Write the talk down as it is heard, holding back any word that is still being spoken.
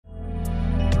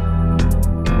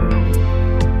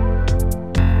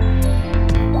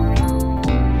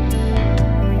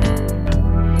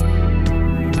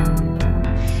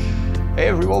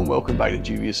everyone, welcome back to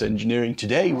Dubious Engineering.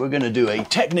 Today we're going to do a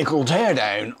technical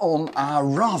teardown on our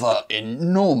rather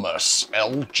enormous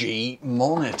LG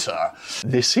monitor.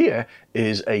 This here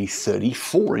is a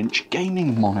 34-inch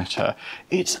gaming monitor.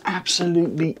 It's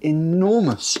absolutely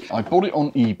enormous. I bought it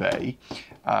on eBay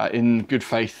in good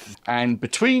faith, and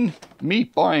between me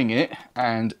buying it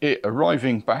and it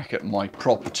arriving back at my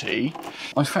property,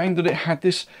 I found that it had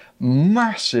this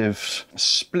massive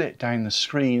split down the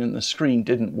screen and the screen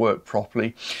didn't work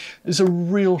properly. It's a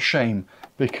real shame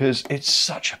because it's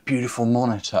such a beautiful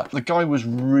monitor. The guy was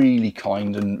really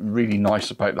kind and really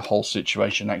nice about the whole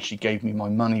situation, actually gave me my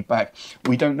money back.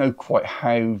 We don't know quite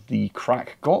how the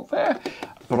crack got there,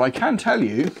 but I can tell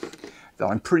you that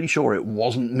I'm pretty sure it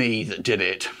wasn't me that did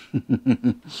it.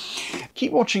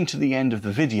 Keep watching to the end of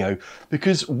the video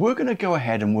because we're going to go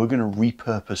ahead and we're going to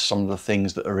repurpose some of the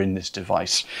things that are in this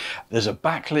device. There's a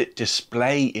backlit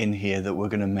display in here that we're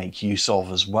going to make use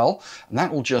of as well, and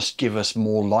that will just give us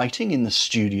more lighting in the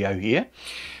studio here,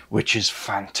 which is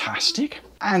fantastic.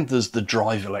 And there's the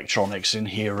drive electronics in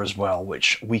here as well,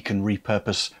 which we can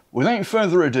repurpose. Without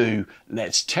further ado,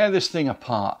 let's tear this thing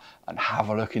apart and have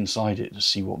a look inside it to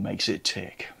see what makes it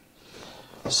tick.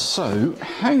 So,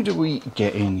 how do we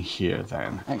get in here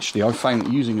then? Actually, I found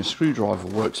that using a screwdriver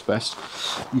works best.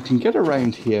 You can get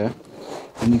around here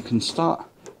and you can start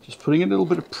just putting a little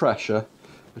bit of pressure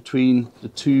between the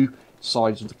two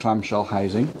sides of the clamshell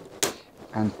housing.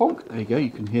 And bonk, there you go, you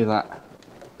can hear that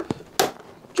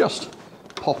just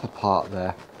pop apart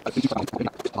there.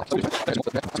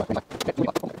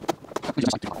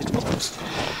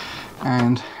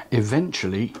 And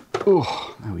eventually,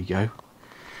 oh, there we go,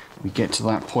 we get to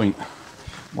that point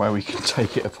where we can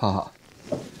take it apart.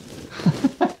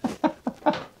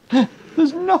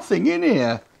 There's nothing in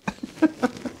here.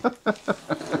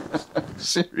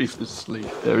 Seriously,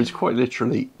 there is quite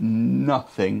literally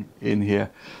nothing in here.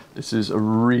 This is a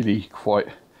really quite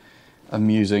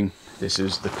amusing. This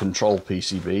is the control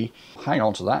PCB. Hang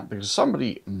on to that because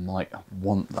somebody might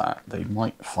want that. They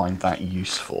might find that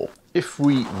useful. If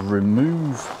we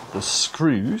remove the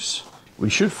screws,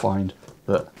 we should find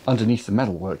that underneath the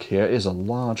metalwork here is a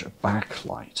large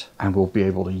backlight, and we'll be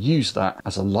able to use that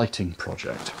as a lighting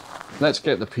project. Let's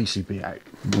get the PCB out.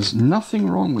 There's nothing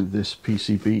wrong with this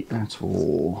PCB at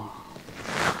all.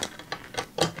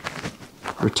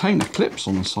 Retainer clips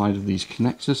on the side of these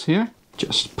connectors here.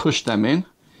 Just push them in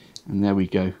and there we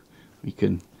go. We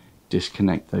can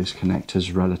disconnect those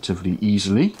connectors relatively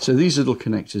easily. So these little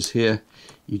connectors here,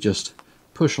 you just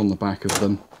push on the back of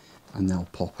them and they'll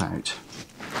pop out.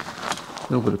 A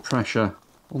little bit of pressure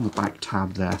on the back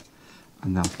tab there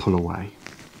and they'll pull away.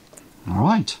 All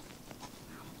right.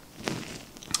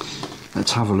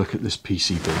 Let's have a look at this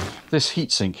PCB. This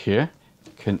heatsink here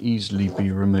can easily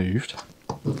be removed.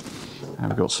 And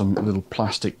we've got some little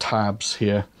plastic tabs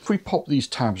here. If we pop these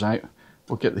tabs out,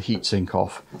 we'll get the heatsink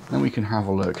off. Then we can have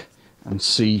a look and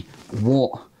see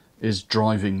what is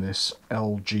driving this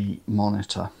LG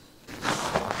monitor.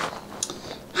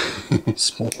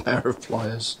 Small pair of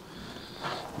pliers.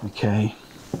 Okay.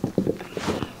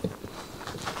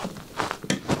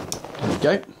 There we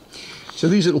go. So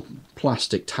these little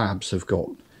plastic tabs have got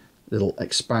little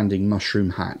expanding mushroom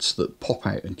hats that pop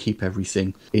out and keep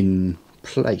everything in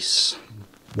place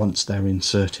once they're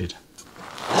inserted.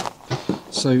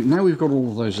 So now we've got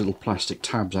all of those little plastic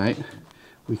tabs out,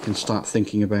 we can start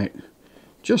thinking about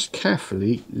just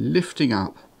carefully lifting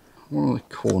up one of the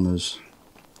corners.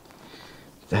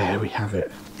 There we have it.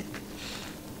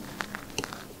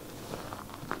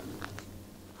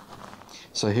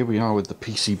 So here we are with the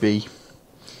PCB,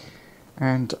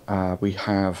 and we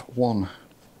have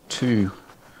 2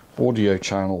 audio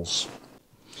channels.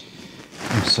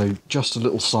 And so just a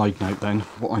little side note then,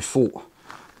 what I thought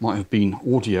might have been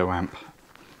audio amp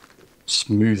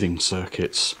smoothing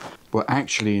circuits were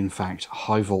actually in fact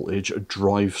high voltage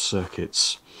drive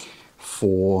circuits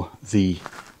for the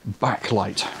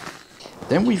backlight.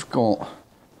 Then we've got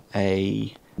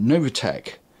a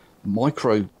Novatech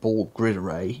micro ball grid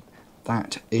array.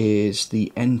 That is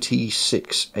the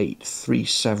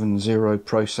NT68370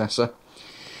 processor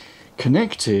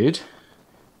connected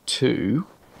to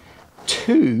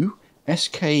 2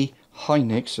 SK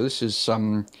Hynix. So this is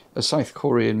a South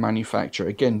Korean manufacturer.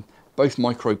 Again, both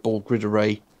micro ball grid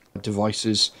array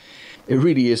devices. It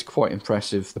really is quite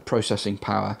impressive, the processing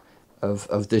power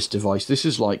of this device. This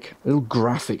is like a little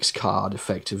graphics card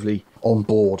effectively on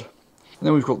board. And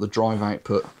then we've got the drive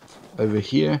output over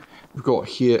here. We've got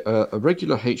here a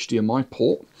regular HDMI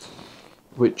port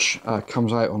which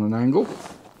comes out on an angle.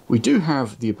 We do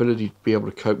have the ability to be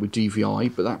able to cope with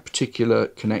DVI, but that particular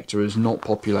connector is not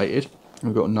populated.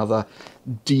 We've got another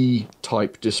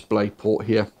D-type display port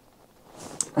here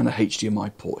and a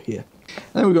HDMI port here.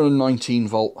 And then we've got a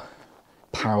 19-volt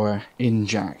power in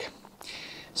jack.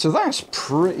 So that's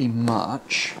pretty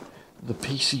much the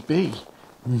PCB.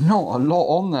 Not a lot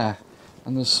on there,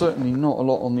 and there's certainly not a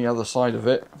lot on the other side of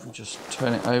it. If we just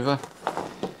turn it over,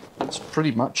 it's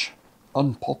pretty much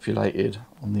unpopulated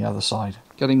on the other side.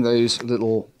 Getting those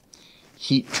little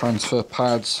heat transfer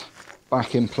pads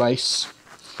back in place,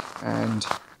 and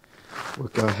we'll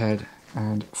go ahead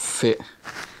and fit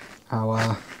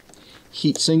our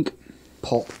heatsink,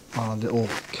 pop our little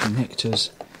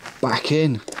connectors back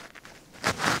in.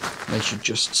 They should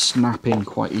just snap in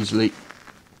quite easily.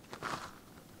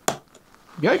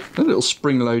 There you go, the little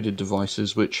spring-loaded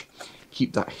devices which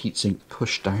keep that heatsink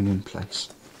pushed down in place.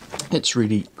 It's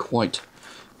really quite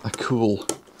a cool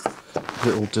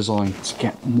little design. Let's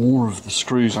get more of the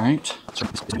screws out.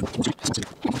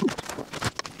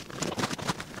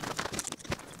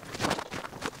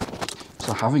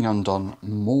 So having undone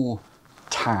more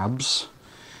tabs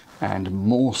and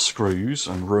more screws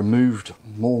and removed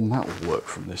more metal work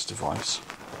from this device,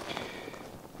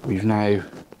 we've now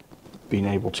been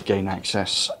able to gain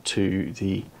access to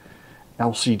the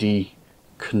LCD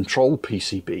control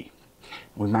PCB.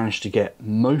 We managed to get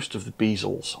most of the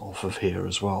bezels off of here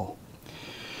as well.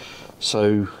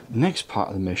 So next part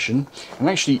of the mission, and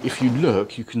actually if you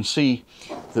look, you can see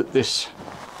that this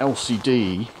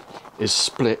LCD is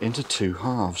split into two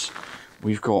halves.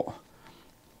 We've got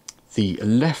the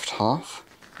left half,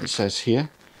 it says here,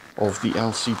 of the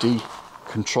LCD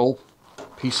control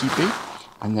PCB,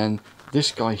 and then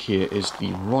this guy here is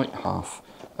the right half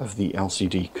of the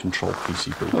LCD control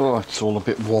PCB. Oh, it's all a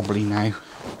bit wobbly now.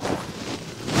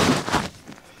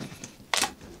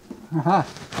 Aha.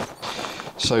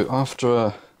 So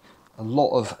after a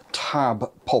lot of tab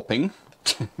popping,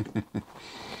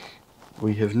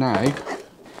 we have now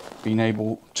been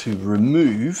able to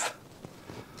remove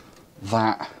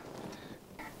that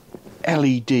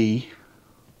LED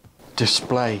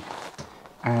display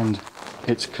and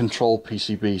its control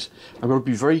PCBs. I've got to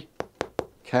be very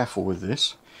careful with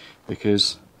this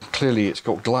because clearly it's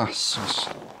got glass. It's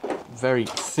a very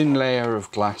thin layer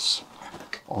of glass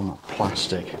on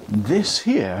plastic. This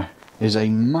here is a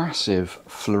massive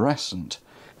fluorescent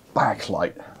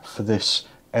backlight for this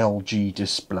LG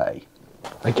display.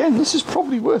 Again, this is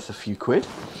probably worth a few quid,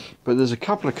 but there's a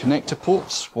couple of connector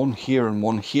ports, one here and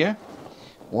one here,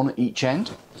 one at each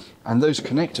end, and those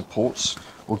connector ports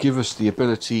will give us the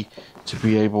ability to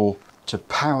be able to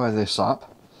power this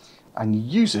up and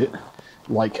use it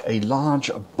like a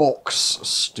large box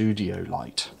studio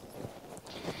light.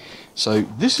 So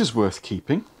this is worth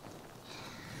keeping,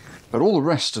 but all the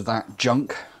rest of that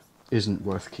junk isn't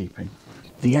worth keeping.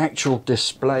 The actual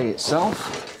display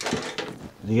itself,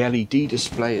 the LED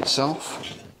display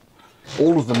itself,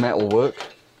 all of the metal work,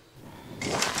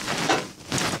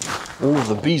 all of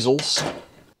the bezels,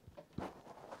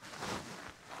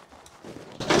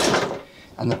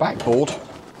 and the backboard,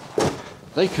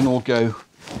 they can all go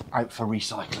out for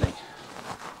recycling.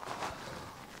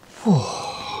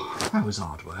 Whew, that was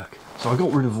hard work. So I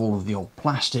got rid of all of the old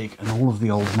plastic and all of the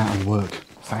old metal work.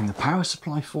 Found the power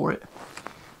supply for it.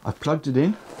 I plugged it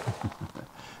in,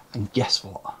 and guess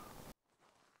what?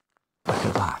 Look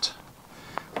at that.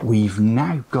 We've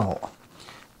now got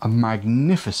a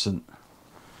magnificent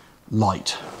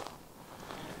light.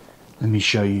 Let me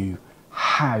show you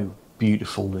how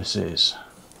beautiful this is.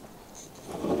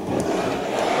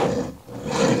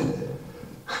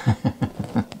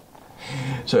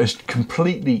 So it's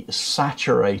completely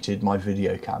saturated my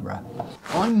video camera.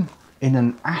 I'm in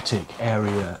an attic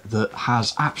area that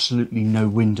has absolutely no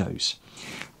windows,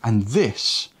 and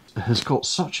this has got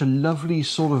such a lovely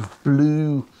sort of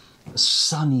blue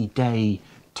sunny day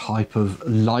type of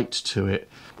light to it.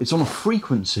 It's on a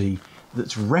frequency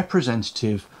that's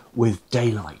representative with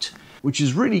daylight, which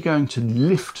is really going to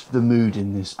lift the mood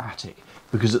in this attic,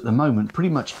 because at the moment pretty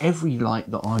much every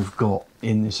light that I've got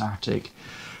in this attic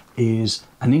is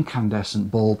an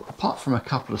incandescent bulb, apart from a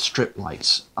couple of strip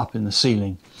lights up in the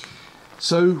ceiling.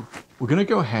 So we're going to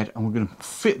go ahead and we're going to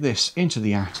fit this into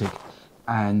the attic,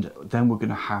 and then we're going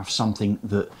to have something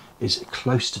that is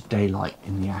close to daylight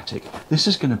in the attic. This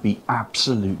is going to be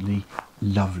absolutely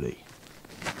lovely.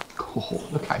 Oh,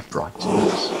 look how bright it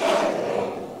is.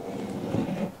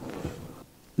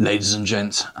 Ladies and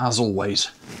gents, as always,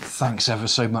 thanks ever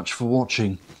so much for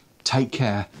watching. Take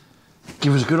care.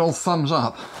 Give us a good old thumbs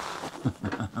up.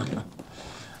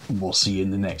 We'll see you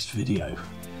in the next video.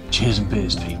 Cheers and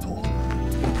beers, people.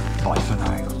 Bye for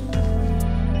now.